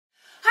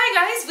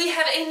Hi guys, we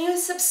have a new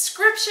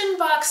subscription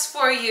box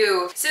for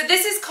you. So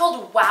this is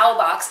called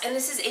WowBox, and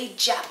this is a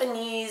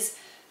Japanese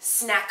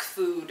snack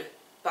food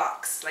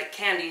box, like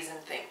candies and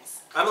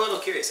things. I'm a little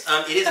curious.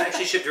 It is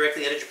actually shipped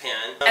directly out of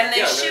Japan. And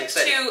they ship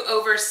to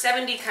over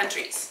 70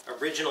 countries.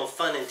 Original,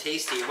 fun, and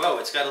tasty. Whoa,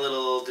 it's got a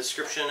little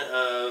description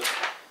of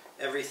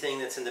everything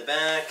that's in the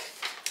back,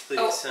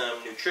 including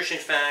some nutrition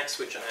facts,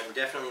 which I'm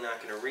definitely not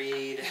going to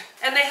read.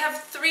 And they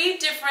have 3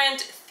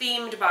 different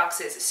themed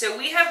boxes. So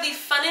we have the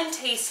fun and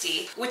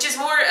tasty, which is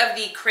more of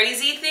the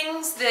crazy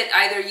things that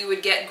either you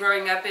would get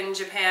growing up in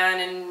Japan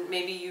and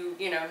maybe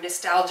you know,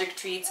 nostalgic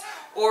treats,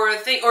 or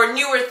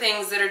newer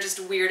things that are just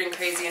weird and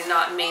crazy and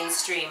not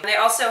mainstream. They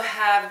also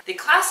have the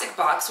classic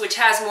box, which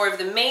has more of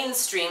the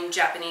mainstream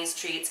Japanese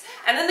treats,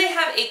 and then they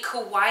have a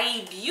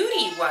Kawaii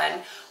Beauty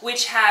one,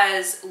 which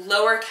has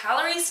lower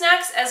calorie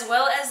snacks as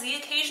well as the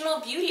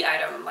occasional beauty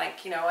item,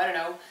 like, you know, I don't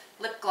know,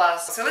 lip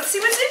gloss. So let's see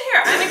what's in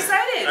here. I'm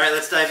excited. All right,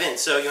 let's dive in.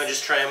 So you want to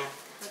just try them?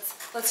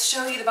 Let's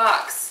show you the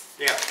box.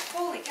 Yeah.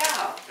 Holy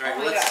cow. All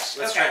right,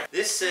 let's try.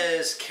 This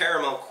says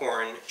caramel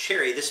corn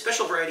cherry. The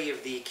special variety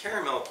of the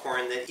caramel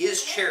corn that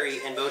is cherry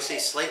and boasts a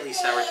slightly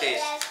sour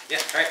taste. Yeah,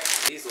 all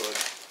right. These look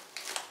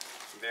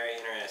very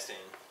interesting.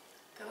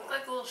 They look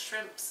like little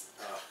shrimps.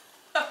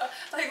 Oh.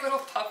 Like little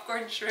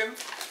popcorn shrimp.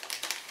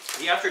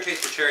 The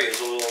aftertaste of cherry is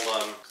a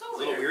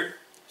little weird.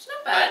 It's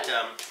not bad.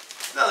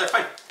 But, no, they're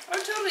fine. I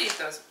would totally eat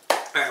those. All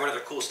right, what other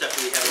cool stuff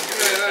do we have in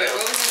here? Wait,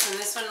 what was this one?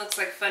 This one looks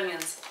like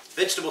Funyuns.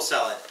 Vegetable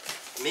salad.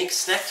 Makes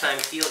snack time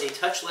feel a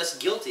touch less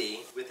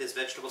guilty with this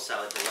vegetable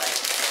salad delight.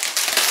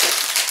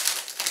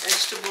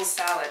 Vegetable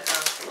salad,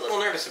 huh? I'm a little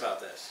nervous about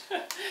this. They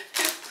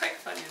look like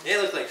Funyuns. They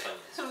look like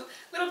Funyuns.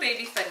 Little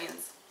baby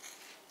Funyuns.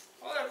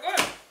 Oh, they're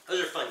good.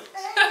 Those are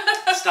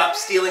Funyuns. Stop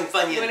stealing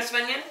Funyuns. You want a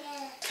Funyun?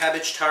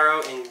 Cabbage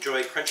taro,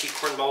 enjoy crunchy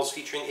corn balls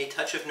featuring a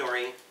touch of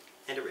nori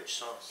and a rich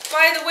sauce.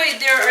 By the way,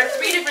 there are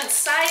 3 different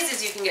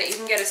sizes you can get. You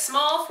can get a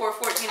small for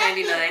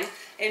 $14.99,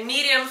 a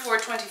medium for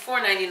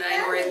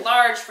 $24.99, or a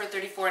large for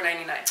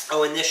 $34.99.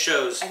 Oh, and this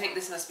shows, I think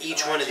this must be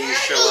each one of these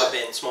show up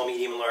in small,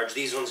 medium, and large.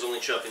 These ones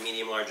only show up in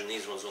medium, large, and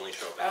these ones only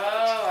show up in large.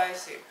 Oh, I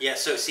see. Yeah,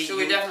 so see, so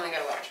we definitely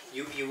got a large.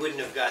 You wouldn't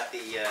have got the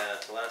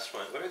last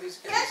one. What are these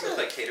again? These look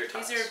like tater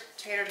tots. These are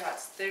tater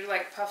tots. They're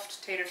like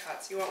puffed tater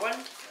tots. You want one?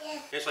 Yeah.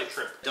 Here's like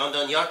shrimp.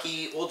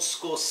 Dondonyaki old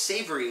school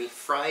savory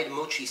fried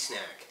mochi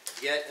snack.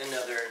 Yet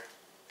another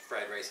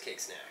fried rice cake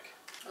snack.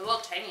 A little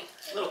tangy.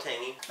 A little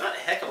tangy. Not a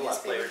heck of a lot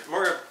of flavor.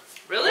 More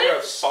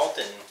of salt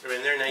and, I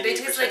mean, they're 98% They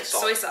taste like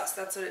salt. soy sauce.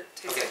 That's what it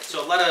tastes like. Okay,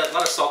 so a lot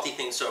of salty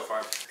things so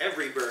far.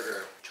 Every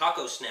burger.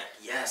 Choco snack.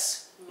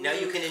 Yes. Now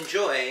you can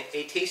enjoy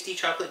a tasty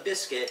chocolate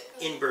biscuit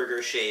in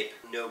burger shape.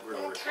 No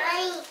grill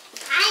required.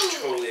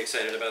 Totally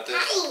excited about this.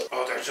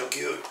 Oh, they're so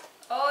cute.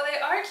 Oh, they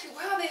are cute.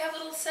 Wow, they have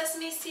little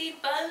sesame seed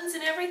buns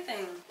and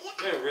everything.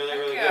 They're really,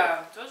 really good.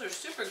 Yeah, those are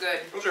super good.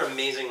 Those are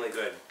amazingly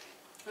good.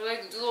 They're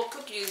like little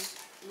cookies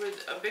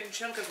with a big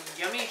chunk of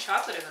yummy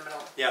chocolate in the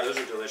middle. Yeah, those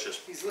are delicious.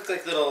 These look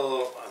like little,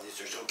 oh,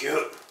 these are so cute.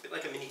 A bit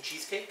like a mini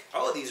cheesecake.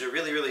 All of these are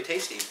really, really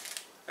tasty.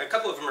 A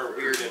couple of them are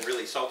weird and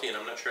really salty, and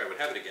I'm not sure I would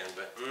have it again,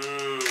 but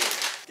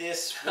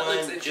this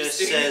one just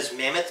says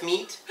mammoth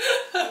meat.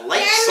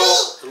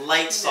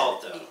 Light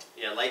salt though.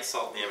 Yeah, light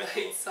salt mammoth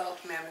meat. Light salt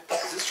mammoth meat.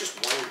 Is this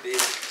just one big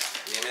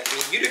mammoth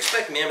meat? You'd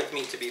expect mammoth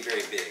meat to be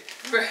very big.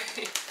 Right.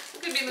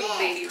 It could be little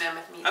baby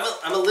mammoth meat.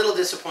 I'm a little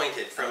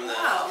disappointed from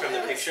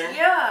the picture.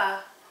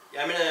 Yeah.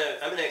 Yeah,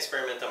 I'm gonna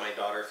experiment on my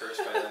daughter first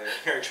by letting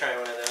her try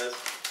one of those.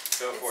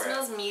 Go for it. It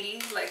smells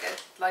meaty,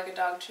 like a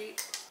dog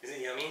treat. Is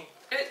it yummy?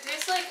 It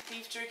tastes like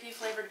beef jerky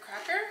flavored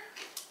cracker.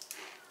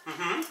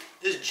 Mm-hmm.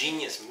 This is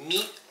genius.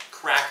 Meat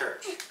cracker.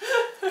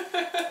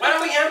 Why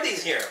don't we have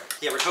these here?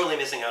 Yeah, we're totally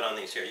missing out on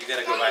these here. You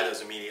gotta go buy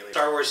those immediately.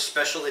 Star Wars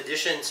Special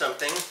Edition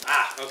something.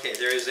 Ah, okay,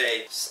 there is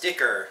a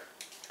sticker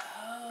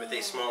with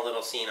a small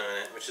little scene on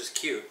it, which is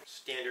cute.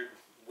 Standard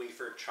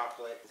wafer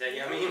chocolate. Is that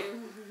yummy?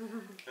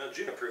 Oh,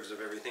 June approves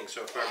of everything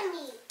so far.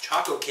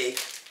 Choco cake.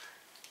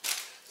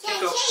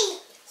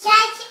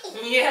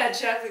 Yeah,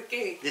 chocolate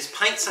cake. This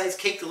pint-sized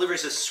cake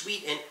delivers a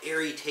sweet and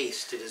airy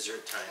taste to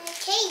dessert time.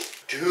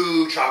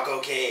 2 choco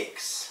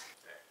cakes.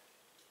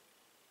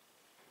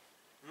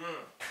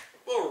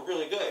 Oh,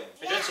 really good.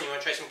 Hey, Jensen, you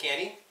want to try some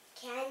candy?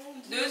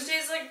 Those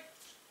taste like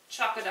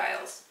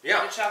chocodiles.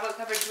 Yeah. The chocolate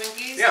covered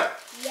Twinkies. Yeah.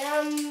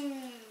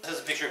 Yum. This has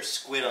a picture of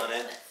squid on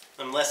it.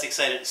 I'm less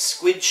excited.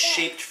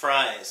 Squid-shaped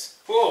fries.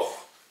 Whoa.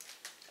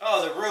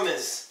 Oh, the room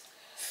is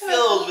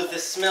filled with the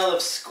smell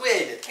of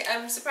squid.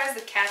 I'm surprised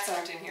the cats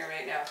aren't in here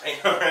right now. I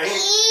know, right?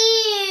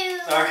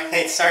 Ew.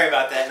 Alright, sorry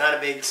about that. Not a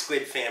big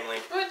squid family.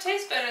 Well, it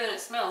tastes better than it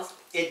smells.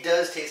 It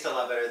does taste a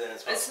lot better than it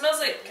smells. It smells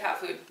like cat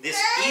food.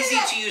 This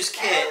easy-to-use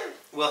kit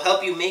will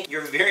help you make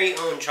your very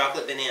own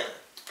chocolate banana.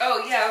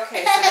 Oh, yeah,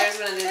 okay. So there's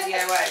one of the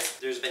DIYs.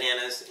 There's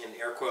bananas, in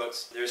air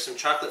quotes. There's some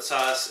chocolate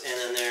sauce, and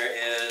then there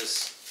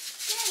is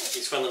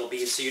these fun little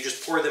beads. So you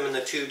just pour them in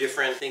the 2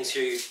 different things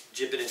here. You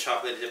dip it in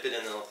chocolate, dip it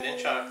in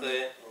the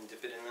chocolate, and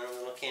dip it in the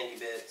little candy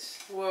bits.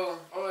 Whoa.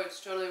 Oh, it's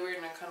totally weird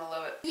and I kind of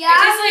love it. Yummy.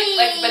 It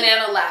tastes like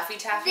banana Laffy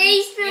Taffy.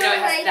 They smell you know, it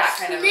has like that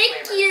kind of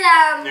Snicky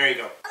flavor. There you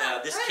go.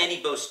 This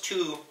candy boasts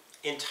 2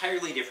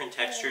 entirely different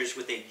textures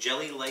with a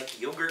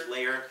jelly-like yogurt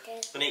layer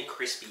and a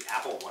crispy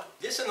apple one.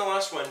 This and the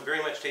last one very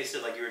much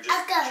tasted like you were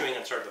just chewing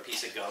on sort of a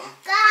piece of gum.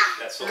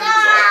 That's the result.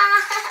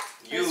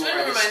 You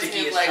are the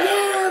stickiest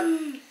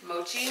child.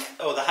 Mochi.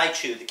 Oh, the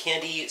haichu, the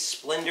candy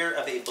splendor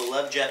of a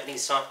beloved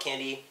Japanese soft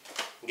candy,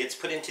 gets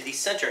put into the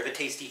center of a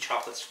tasty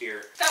chocolate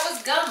sphere. That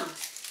was gum.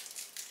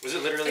 Was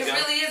it literally gum?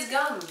 It really is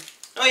gum.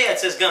 Oh yeah, it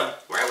says gum.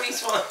 Where are we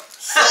swallowing?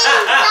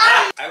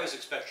 I always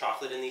expect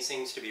chocolate in these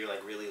things to be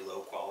like really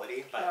low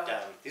quality, but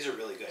these are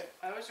really good.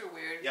 Those are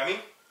weird. Yummy?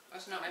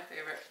 That's not my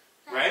favorite.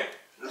 Right?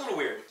 A little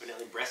weird.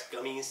 Vanilla breast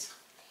gummies.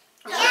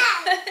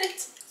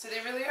 So they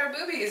really are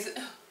boobies.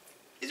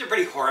 These are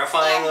pretty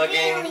horrifying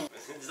looking.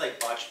 It's like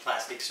botched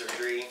plastic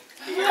surgery.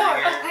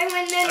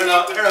 I don't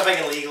know if I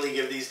can legally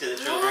give these to the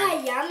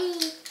children.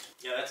 Yummy.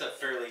 Yeah, that's a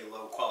fairly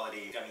low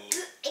quality gummy.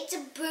 It's a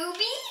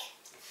boobie?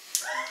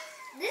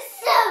 This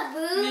is a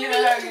boobie?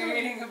 Yeah, you're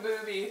eating a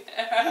boobie.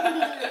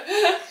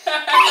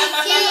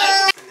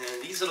 And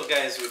then these little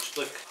guys, which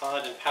look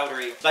odd and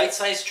powdery.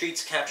 Bite-sized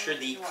treats capture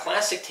the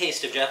classic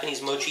taste of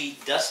Japanese mochi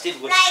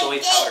dusted with soy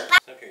powder.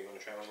 Okay, you want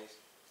to try one of these?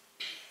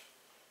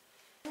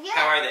 Yeah.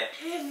 How are they?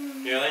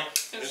 Really?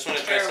 I just want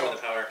to try some of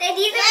the powder.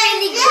 These are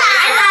really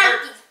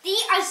good.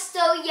 These are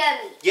so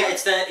yummy. Yeah,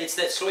 it's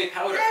that soy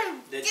powder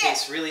that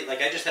tastes really, like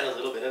I just had a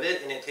little bit of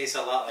it and it tastes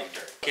a lot like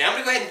dirt. Okay, I'm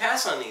going to go ahead and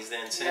pass on these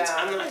then since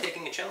I'm not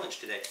taking a challenge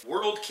today.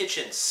 World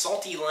Kitchen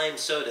Salty Lime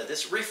Soda.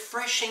 This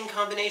refreshing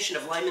combination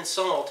of lime and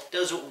salt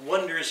does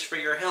wonders for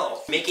your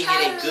health, making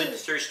it a good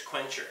thirst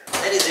quencher.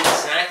 That is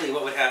exactly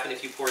what would happen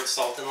if you poured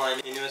salt and lime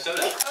into a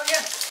soda. Oh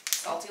yeah,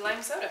 salty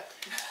lime soda.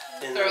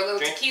 And throw a little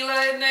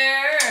tequila in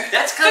there.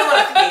 That's kind of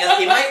what I'm thinking of.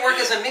 It might work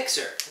as a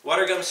mixer.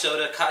 Water gum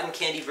soda, cotton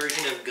candy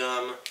version of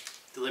gum,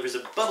 delivers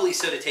a bubbly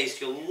soda taste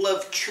you'll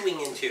love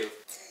chewing into.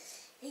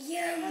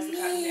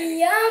 Yummy.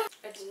 Yum.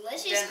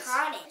 Delicious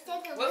cotton.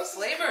 What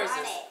flavor is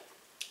this?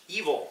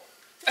 Evil.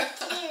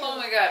 Oh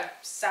my god,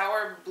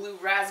 sour blue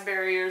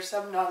raspberry or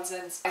some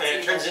nonsense. And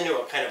it turns into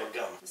a kind of a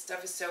gum. This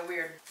stuff is so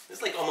weird.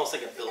 It's like almost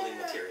like a building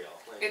material.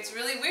 Like, it's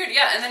really weird,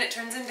 yeah, and then it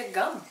turns into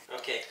gum.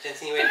 Okay,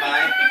 Jensen,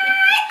 bye.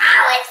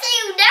 I would see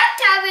you next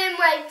time in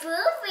my poo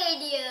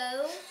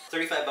video.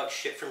 $35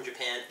 shipped from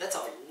Japan. That's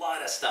a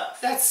lot of stuff.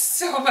 That's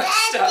so much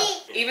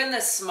stuff. Even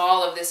the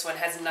small of this one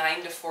has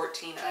 9 to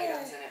 14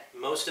 items in it.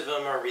 Most of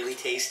them are really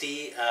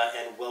tasty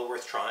and well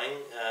worth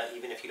trying,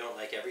 even if you don't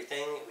like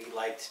everything. We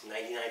liked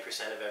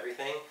 99% of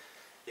everything.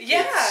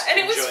 Yeah, and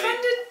it was fun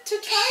to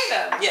try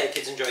them. Yeah, the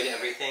kids enjoyed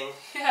everything.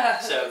 Yeah.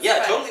 So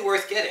yeah, totally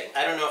worth getting.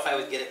 I don't know if I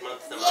would get it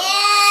month to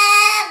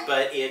month,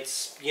 but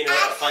it's, you know,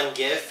 a fun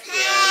gift, and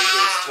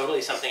it's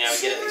totally something I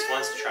would get at least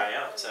once to try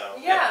out. So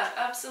yeah,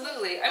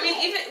 absolutely. I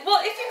mean, even if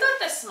you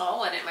got the small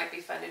one, it might be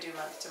fun to do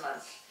month to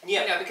month.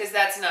 Yeah. You know, because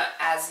that's not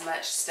as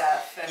much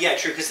stuff. And yeah,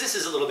 true. Because this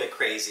is a little bit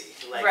crazy.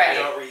 Like, I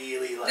don't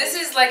really like. This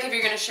is like if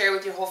you're gonna share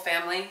with your whole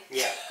family.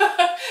 Yeah.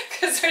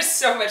 Because there's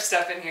so much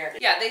stuff in here.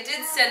 Yeah, they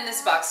did send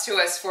this box to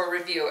us for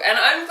review, and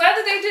I'm glad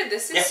that they did.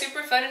 This is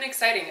super fun and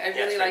exciting. I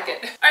really like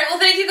it. All right, well,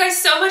 thank you guys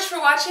so much for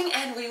watching,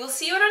 and we will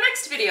see you in our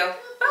next video.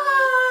 Bye.